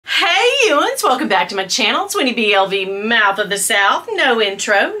darlings, welcome back to my channel. It's Winnie BLV, Mouth of the South. No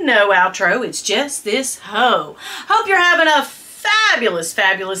intro, no outro, it's just this hoe. Hope you're having a fabulous,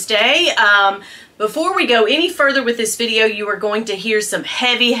 fabulous day. Before we go any further with this video, you are going to hear some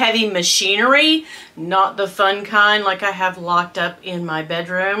heavy, heavy machinery. Not the fun kind like I have locked up in my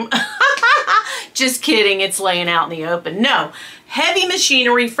bedroom. Just kidding, it's laying out in the open. No, heavy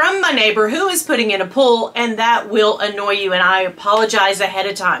machinery from my neighbor who is putting in a pool, and that will annoy you, and I apologize ahead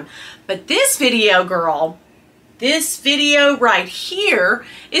of time. But this video, girl, this video right here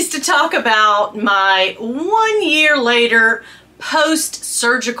is to talk about my 1 year later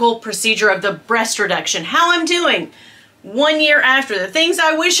post-surgical procedure of the breast reduction. How I'm doing 1 year after. The things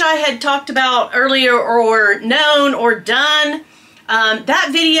I wish I had talked about earlier or known or done. That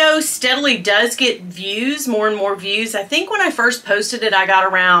video steadily does get views, more and more views. I think when I first posted it, I got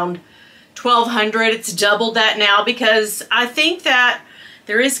around 1,200. It's doubled that now because I think that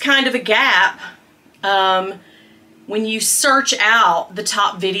there is kind of a gap when you search out the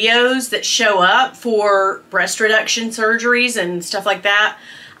top videos that show up for breast reduction surgeries and stuff like that.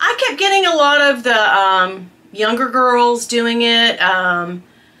 I kept getting a lot of the younger girls doing it, a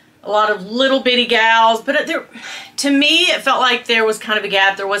lot of little bitty gals, but to me it felt like there was kind of a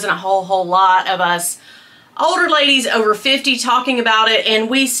gap. There wasn't a whole lot of us older ladies over 50 talking about it, and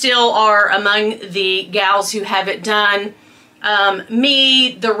we still are among the gals who have it done.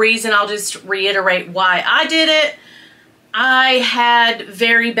 The reason, I'll just reiterate why I did it. I had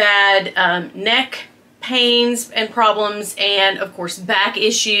very bad neck pains and problems, and of course back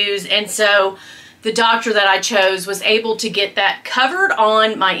issues, and so the doctor that I chose was able to get that covered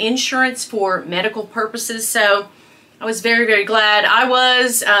on my insurance for medical purposes. So I was very, very glad. I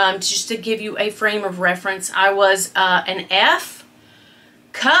was, just to give you a frame of reference, I was an F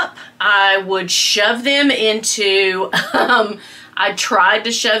cup. I would shove them into, I tried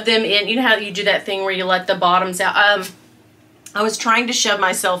to shove them in, you know how you do that thing where you let the bottoms out? I was trying to shove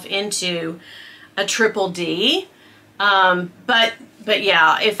myself into a triple D, but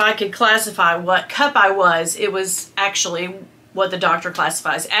yeah, if I could classify what cup I was, it was actually what the doctor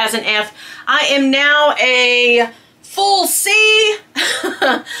classifies as an F. I am now a full C.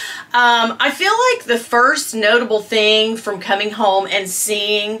 I feel like the first notable thing from coming home and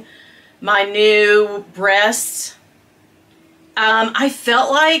seeing my new breasts, I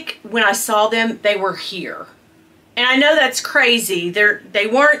felt like when I saw them, they were here. And I know that's crazy. They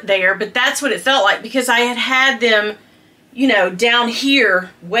weren't there, but that's what it felt like because I had had them, you know, down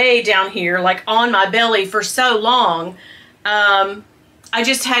here, way down here, like on my belly for so long. I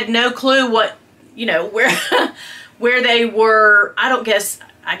just had no clue what, you know, where they were. I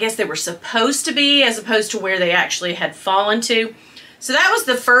guess they were supposed to be as opposed to where they actually had fallen to. So that was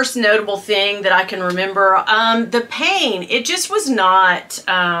the first notable thing that I can remember. The pain, it just was not,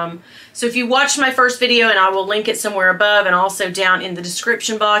 so if you watched my first video, and I will link it somewhere above and also down in the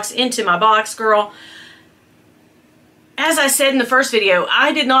description box into my box, girl. As I said in the first video,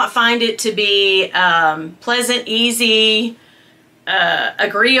 I did not find it to be pleasant, easy,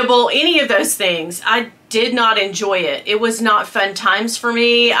 agreeable, any of those things. I did not enjoy it. It was not fun times for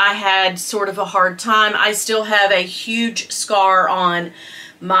me. I had sort of a hard time. I still have a huge scar on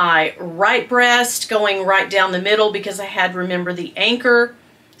my right breast going right down the middle because I had, remember, the anchor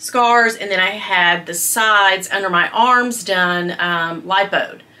scars, and then I had the sides under my arms done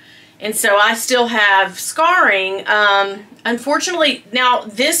lipoed. And so I still have scarring. Unfortunately, now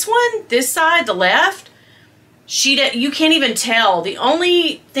this one, this side, the left, you can't even tell. The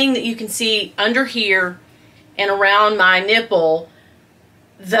only thing that you can see under here and around my nipple,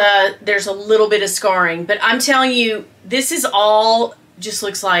 there's a little bit of scarring. But I'm telling you, this is all just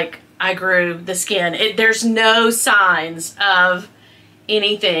looks like I grew the skin. There's no signs of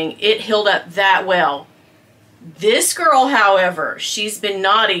anything. It healed up that well. This girl, however, she's been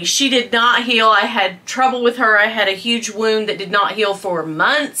naughty. She did not heal. I had trouble with her. I had a huge wound that did not heal for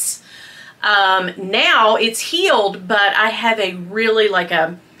months. Now it's healed, but I have a really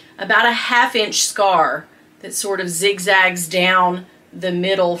about a ½ inch scar that sort of zigzags down the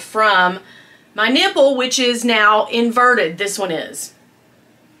middle from my nipple, which is now inverted. This one is.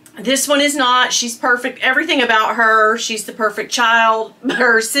 This one is not. She's perfect. Everything about her, she's the perfect child.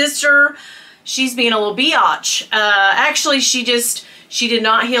 Her sister, she's being a little biatch. Actually, she did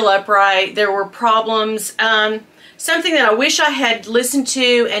not heal up right. There were problems. Something that I wish I had listened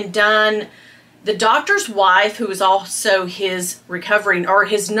to and done. The doctor's wife, who was also his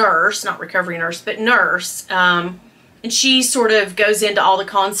his nurse, not recovery nurse, but nurse, and she sort of goes into all the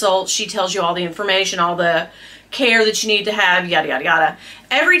consults. She tells you all the information, all the care that you need to have, yada, yada, yada.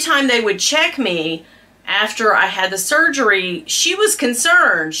 Every time they would check me, after I had the surgery, she was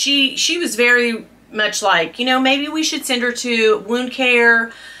concerned. She was very much like, you know, maybe we should send her to wound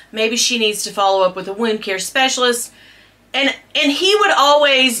care. Maybe she needs to follow up with a wound care specialist. And he would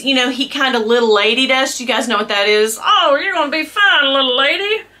always, you know, he kind of little ladied us. You guys know what that is? Oh, you're going to be fine, little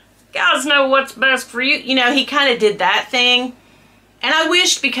lady. Guys know what's best for you. You know, he kind of did that thing. And I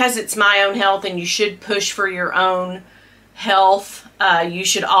wished, because it's my own health and you should push for your own health, you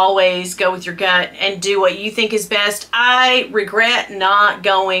should always go with your gut and do what you think is best. I regret not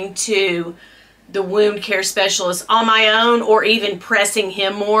going to the wound care specialist on my own, or even pressing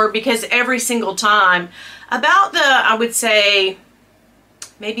him more, because every single time, about the, I would say,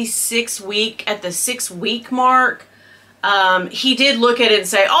 maybe 6 week, at the 6 week mark, he did look at it and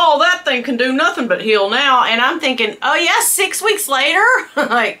say, oh, that thing can do nothing but heal now. And I'm thinking, oh yeah, 6 weeks later?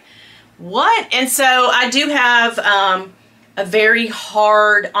 Like, what? And so I do have a very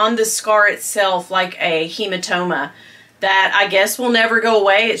hard, on the scar itself, like a hematoma that I guess will never go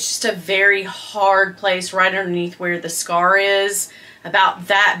away. It's just a very hard place right underneath where the scar is, about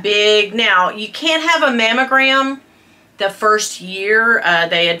that big. Now, you can't have a mammogram the first year.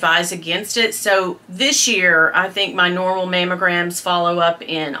 They advise against it. So this year, I think my normal mammograms follow up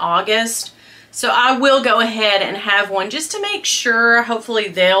in August. So I will go ahead and have one just to make sure. Hopefully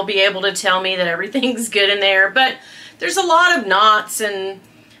they'll be able to tell me that everything's good in there. But there's a lot of knots and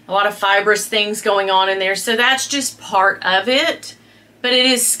a lot of fibrous things going on in there. So that's just part of it. But it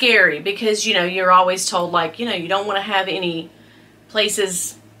is scary because, you know, you're always told, like, you know, you don't want to have any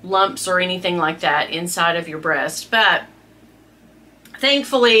places, lumps or anything like that inside of your breast. But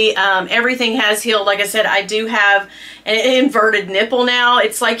thankfully, everything has healed. Like I said, I do have an inverted nipple now.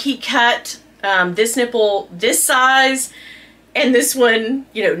 It's like he cut this nipple this size and this one,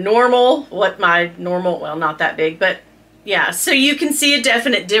 you know, normal. What my normal, well, not that big, but yeah. So you can see a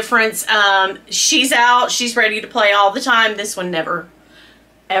definite difference. She's out. She's ready to play all the time. This one never,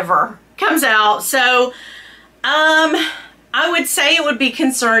 ever comes out. So I would say it would be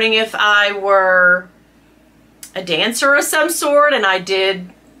concerning if I were a dancer of some sort and I did,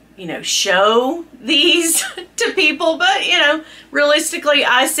 you know, show these to people. But, you know, realistically,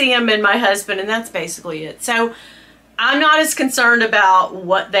 I see them in my husband, and that's basically it. So I'm not as concerned about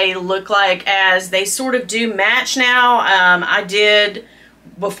what they look like, as they sort of do match now. I did,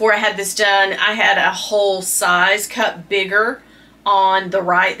 before I had this done, I had a whole size cut bigger on the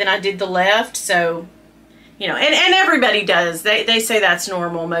right than I did the left. So, you know, and everybody does. They say that's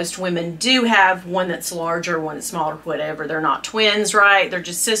normal. Most women do have one that's larger, one that's smaller, whatever. They're not twins, right? They're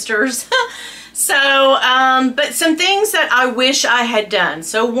just sisters. So, but some things that I wish I had done.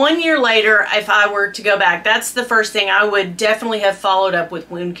 So 1 year later, if I were to go back, that's the first thing I would definitely have followed up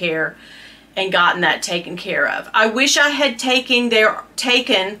with wound care and gotten that taken care of. I wish I had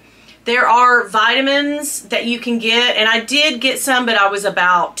there are vitamins that you can get, and I did get some, but I was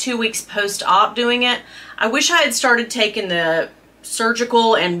about 2 weeks post-op doing it. I wish I had started taking the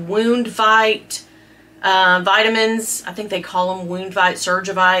surgical and wound vite vitamins. I think they call them wound vite,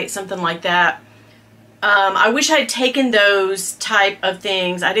 surgivite, something like that. I wish I had taken those type of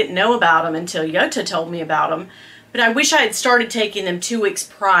things. I didn't know about them until Yota told me about them, but I wish I had started taking them 2 weeks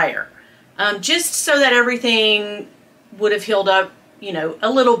prior, just so that everything would have healed up, you know,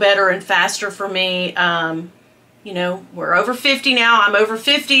 a little better and faster for me. You know, we're over 50 now. I'm over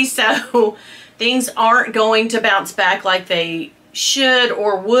 50, so things aren't going to bounce back like they should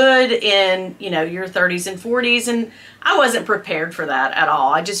or would in, you know, your 30s and 40s, and I wasn't prepared for that at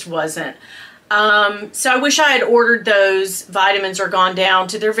all. I just wasn't. So I wish I had ordered those vitamins or gone down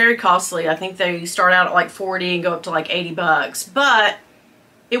to, they're very costly. I think they start out at like 40 and go up to like 80 bucks, but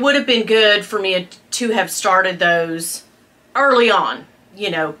it would have been good for me to have started those early on,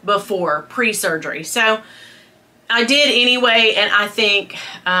 you know, before pre-surgery. So I did anyway, and I think,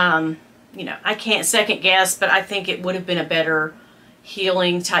 you know, I can't second guess, but I think it would have been a better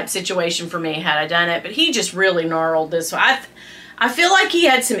healing type situation for me had I done it. But he just really gnarled this one. I feel like he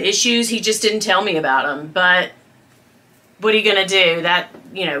had some issues. He just didn't tell me about them. But what are you going to do? That,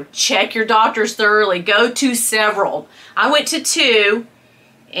 you know, check your doctors thoroughly. Go to several. I went to 2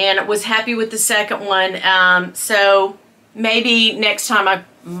 and was happy with the second one. So maybe next time I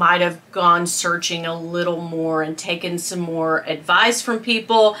might have gone searching a little more and taken some more advice from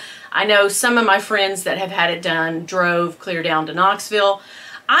people. I know some of my friends that have had it done drove clear down to Knoxville.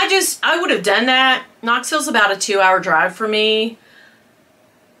 I would have done that. Knoxville's about a 2-hour drive for me.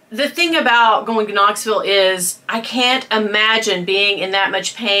 The thing about going to Knoxville is I can't imagine being in that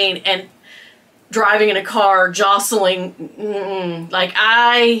much pain and driving in a car, jostling. Like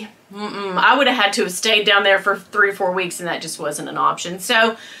I would have had to have stayed down there for 3 or 4 weeks, and that just wasn't an option.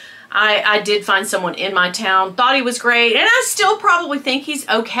 So I did find someone in my town, thought he was great, and I still probably think he's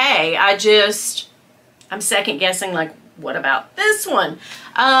okay. I'm second guessing, like, what about this one?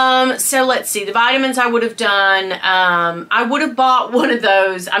 So let's see, the vitamins I would have done, I would have bought one of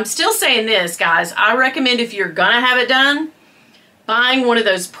those. I'm still saying this, guys. I recommend if you're gonna have it done, buying one of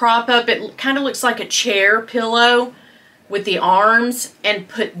those prop up, it kind of looks like a chair pillow with the arms, and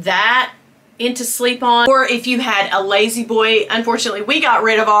put that into sleep on. Or if you had a lazy boy, unfortunately we got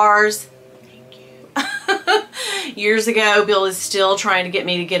rid of ours. Thank you. Years ago. Bill is still trying to get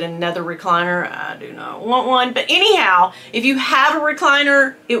me to get another recliner. I do not want one. But anyhow, if you have a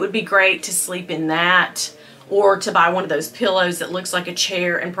recliner, it would be great to sleep in that, or to buy one of those pillows that looks like a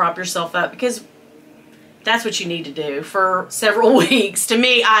chair and prop yourself up, because that's what you need to do for several weeks. To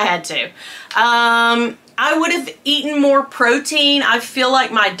me, I had to. I would have eaten more protein. I feel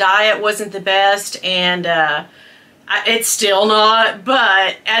like my diet wasn't the best, and it's still not,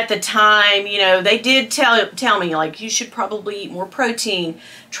 but at the time, you know, they did tell me, like, you should probably eat more protein.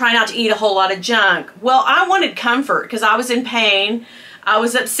 Try not to eat a whole lot of junk. Well, I wanted comfort because I was in pain. I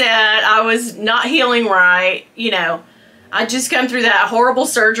was upset. I was not healing right. You know, I just come through that horrible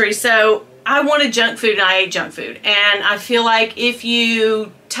surgery, so I wanted junk food, and I ate junk food. And I feel like if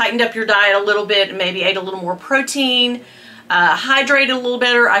you tightened up your diet a little bit and maybe ate a little more protein, hydrated a little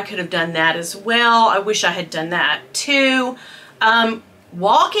better, I could have done that as well. I wish I had done that too.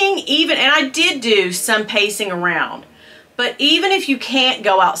 Walking even, and I did do some pacing around, but even if you can't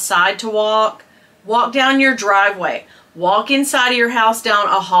go outside to walk, walk down your driveway, walk inside of your house down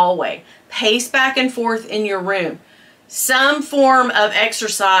a hallway, pace back and forth in your room. Some form of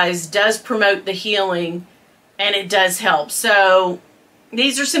exercise does promote the healing, and it does help. So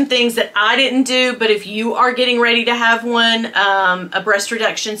these are some things that I didn't do, but if you are getting ready to have one, a breast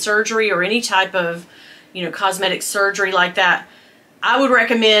reduction surgery or any type of, you know, cosmetic surgery like that, I would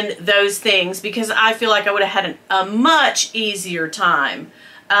recommend those things, because I feel like I would have had a much easier time.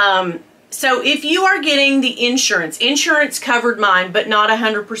 So if you are getting the insurance covered mine, but not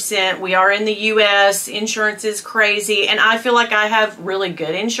 100%. We are in the U.S. Insurance is crazy, and I feel like I have really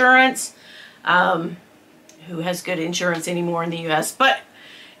good insurance. Who has good insurance anymore in the U.S.? But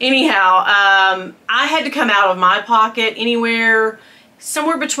anyhow, I had to come out of my pocket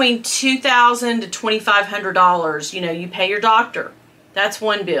somewhere between $2,000 to $2,500. You know, you pay your doctor. That's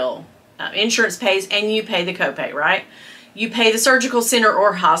one bill. Insurance pays, and you pay the copay, right? You pay the surgical center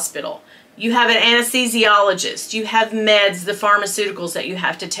or hospital. You have an anesthesiologist, you have meds, the pharmaceuticals that you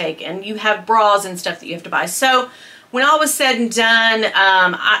have to take, and you have bras and stuff that you have to buy. So when all was said and done,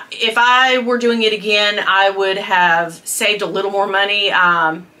 if I were doing it again, I would have saved a little more money.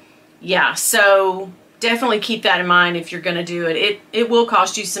 Yeah, so definitely keep that in mind if you're going to do it. It will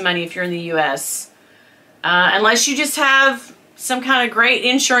cost you some money if you're in the U.S. Unless you just have some kind of great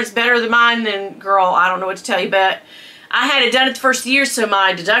insurance better than mine, then girl, I don't know what to tell you, but I had it done at the first year, so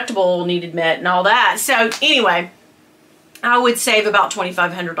my deductible needed met and all that. So anyway, I would save about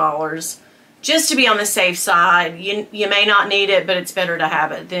 $2,500 just to be on the safe side. You may not need it, but it's better to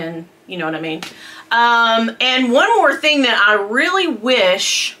have it than, you know what I mean. And one more thing that I really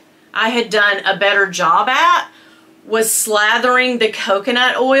wish I had done a better job at was slathering the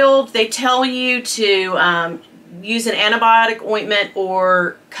coconut oil. They tell you to use an antibiotic ointment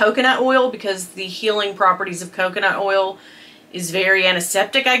or coconut oil, because the healing properties of coconut oil is very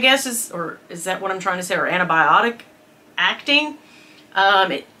antiseptic, I guess, is that what I'm trying to say, or antibiotic acting.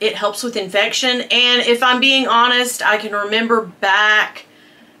 It helps with infection. And if I'm being honest, I can remember back,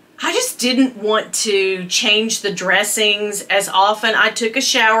 I just didn't want to change the dressings as often. I took a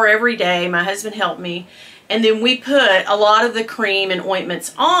shower every day. My husband helped me. And then we put a lot of the cream and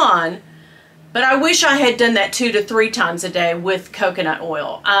ointments on. But I wish I had done that 2 to 3 times a day with coconut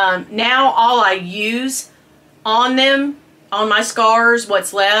oil. Now all I use on them, on my scars,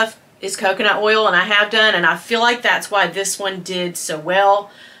 what's left, is coconut oil, and I have done, and I feel like that's why this one did so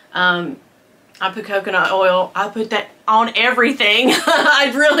well. I put coconut oil, I put that on everything.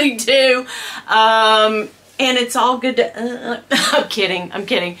 I really do. And it's all good to, I'm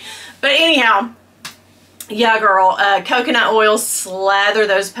kidding. But anyhow, yeah, girl, coconut oil, slather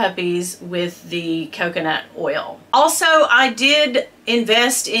those puppies with the coconut oil. Also, I did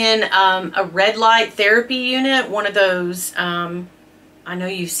invest in a red light therapy unit, one of those, I know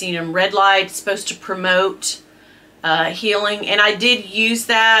you've seen them, red light, supposed to promote healing, and I did use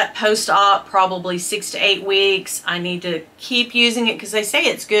that post-op, probably 6 to 8 weeks. I need to keep using it because they say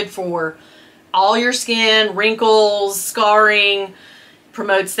it's good for all your skin, wrinkles, scarring,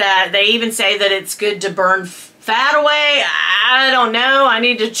 promotes that. They even say that it's good to burn fat away. I don't know. I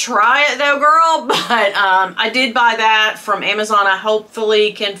need to try it though, girl. But I did buy that from Amazon. I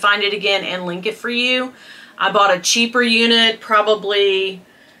hopefully can find it again and link it for you. I bought a cheaper unit, probably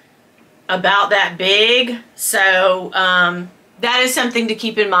about that big. So that is something to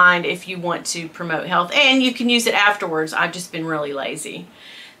keep in mind if you want to promote health. And you can use it afterwards. I've just been really lazy.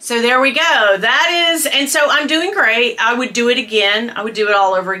 So there we go. That is, and so I'm doing great. I would do it again. I would do it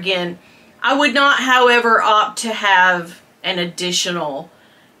all over again. I would not, however, opt to have an additional,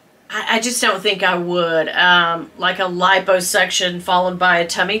 I just don't think I would, like a liposuction followed by a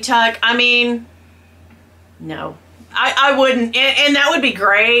tummy tuck. I mean, no, I wouldn't, and that would be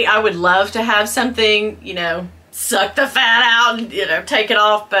great. I would love to have something, you know, suck the fat out and, you know, take it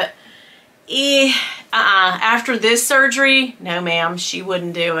off, but after this surgery, no ma'am, she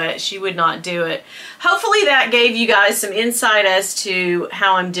wouldn't do it. She would not do it. Hopefully that gave you guys some insight as to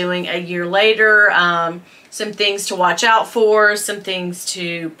how I'm doing a year later. Some things to watch out for, some things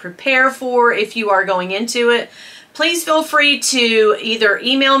to prepare for if you are going into it. Please feel free to either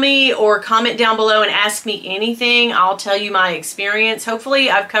email me or comment down below and ask me anything. I'll tell you my experience. Hopefully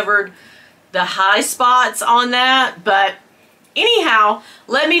I've covered the high spots on that, but anyhow,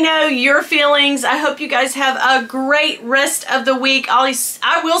 let me know your feelings. I hope you guys have a great rest of the week.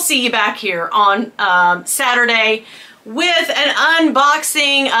 I will see you back here on Saturday with an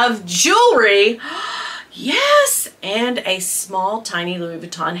unboxing of jewelry. Yes, and a small, tiny Louis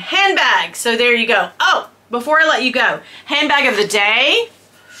Vuitton handbag. So there you go. Oh, before I let you go, handbag of the day,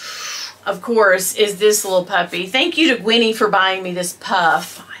 of course, is this little puppy. Thank you to Winnie for buying me this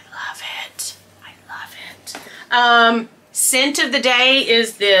puff. I love it. I love it. Scent of the day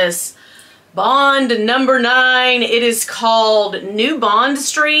is this Bond number 9. It is called New Bond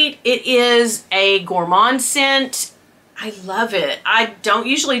Street. It is a gourmand scent. I love it. I don't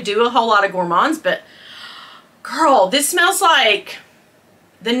usually do a whole lot of gourmands, but girl, this smells like,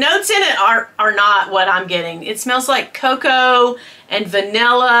 the notes in it are not what I'm getting. It smells like cocoa and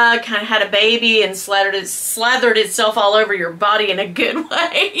vanilla, kind of had a baby and slathered itself all over your body in a good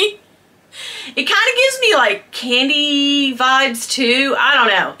way. It kind of gives me like candy vibes too. I don't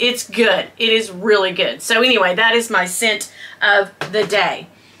know. It's good. It is really good. So anyway, that is my scent of the day.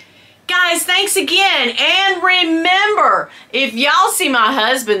 Guys, thanks again. And remember, if y'all see my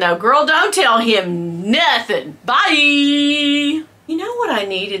husband though, girl, don't tell him nothing. Bye. You know what I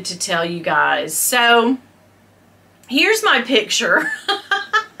needed to tell you guys? So here's my picture.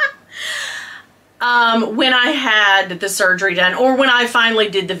 When I had the surgery done, or when I finally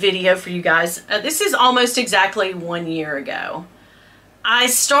did the video for you guys. This is almost exactly 1 year ago. I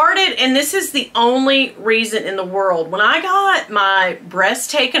started, and this is the only reason in the world, when I got my breast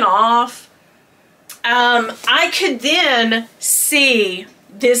taken off, I could then see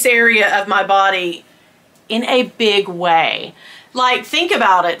this area of my body in a big way. Like, think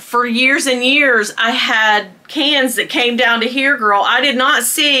about it. For years and years, I had cans that came down to here, girl. I did not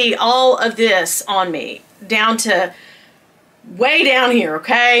see all of this on me. Down to way down here,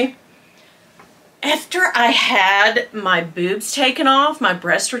 okay? After I had my boobs taken off, my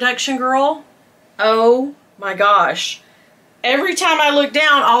breast reduction, girl, oh my gosh. Every time I look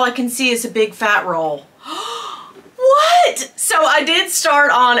down, all I can see is a big fat roll. What? So I did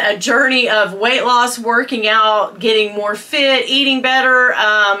start on a journey of weight loss, working out, getting more fit, eating better.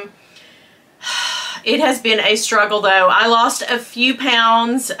 It has been a struggle though. I lost a few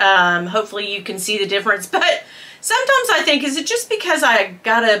pounds. Hopefully you can see the difference, but sometimes I think, is it just because I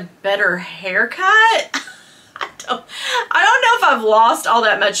got a better haircut? I don't know if I've lost all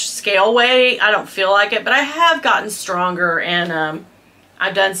that much scale weight. I don't feel like it, but I have gotten stronger, and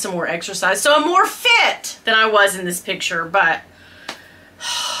I've done some more exercise. So I'm more fit than I was in this picture, but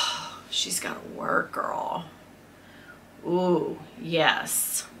she's got to work, girl. Ooh,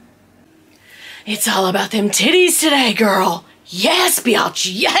 yes. It's all about them titties today, girl. Yes, biatch,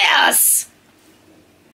 yes!